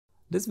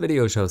This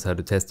video shows how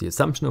to test the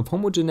assumption of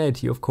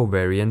homogeneity of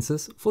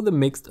covariances for the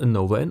mixed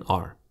ANOVA in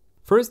R.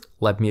 First,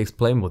 let me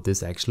explain what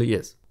this actually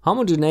is.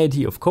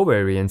 Homogeneity of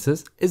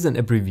covariances is an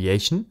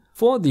abbreviation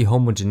for the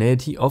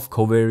homogeneity of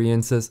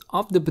covariances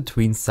of the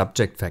between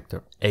subject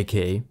factor,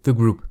 aka the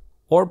group.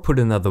 Or put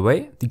another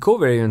way, the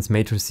covariance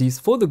matrices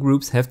for the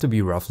groups have to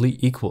be roughly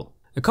equal.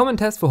 A common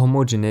test for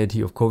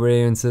homogeneity of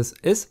covariances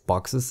is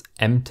Box's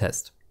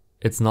M-test.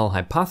 Its null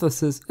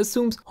hypothesis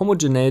assumes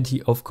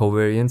homogeneity of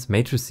covariance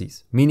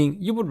matrices, meaning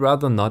you would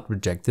rather not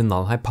reject the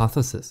null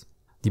hypothesis.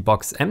 The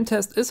Box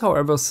M-test is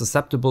however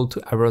susceptible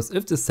to errors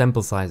if the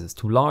sample size is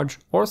too large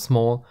or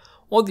small,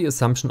 or the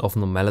assumption of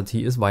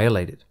normality is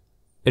violated.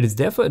 It is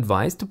therefore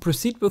advised to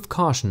proceed with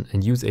caution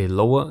and use a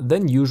lower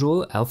than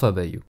usual alpha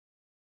value.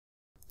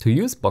 To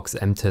use Box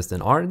M-test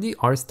in R, the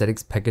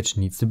rstatics package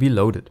needs to be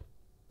loaded.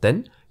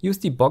 Then use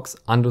the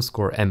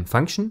box_m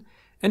function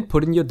and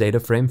put in your data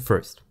frame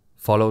first,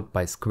 followed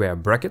by square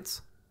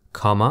brackets,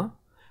 comma,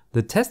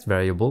 the test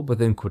variable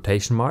within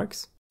quotation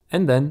marks,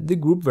 and then the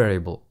group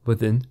variable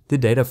within the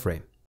data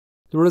frame.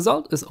 The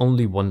result is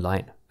only one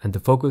line, and the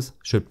focus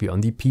should be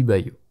on the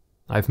p-value.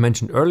 I've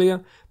mentioned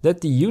earlier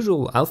that the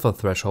usual alpha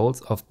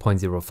thresholds of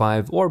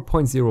 0.05 or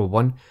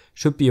 0.01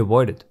 should be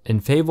avoided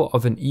in favor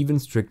of an even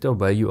stricter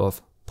value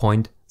of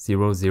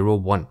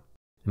 0.001.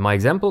 In my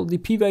example, the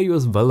p-value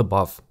is well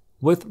above,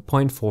 with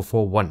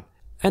 0.441,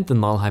 and the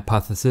null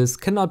hypothesis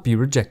cannot be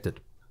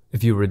rejected.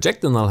 If you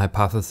reject the null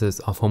hypothesis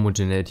of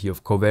homogeneity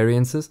of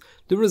covariances,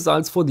 the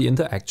results for the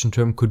interaction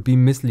term could be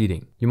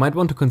misleading. You might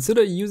want to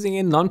consider using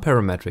a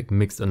non-parametric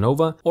mixed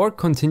ANOVA or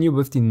continue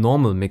with the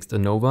normal mixed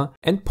ANOVA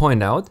and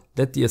point out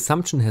that the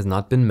assumption has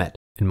not been met.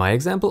 In my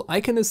example,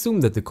 I can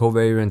assume that the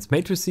covariance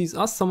matrices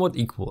are somewhat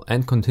equal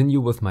and continue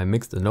with my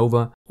mixed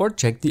ANOVA or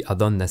check the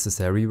other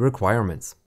necessary requirements.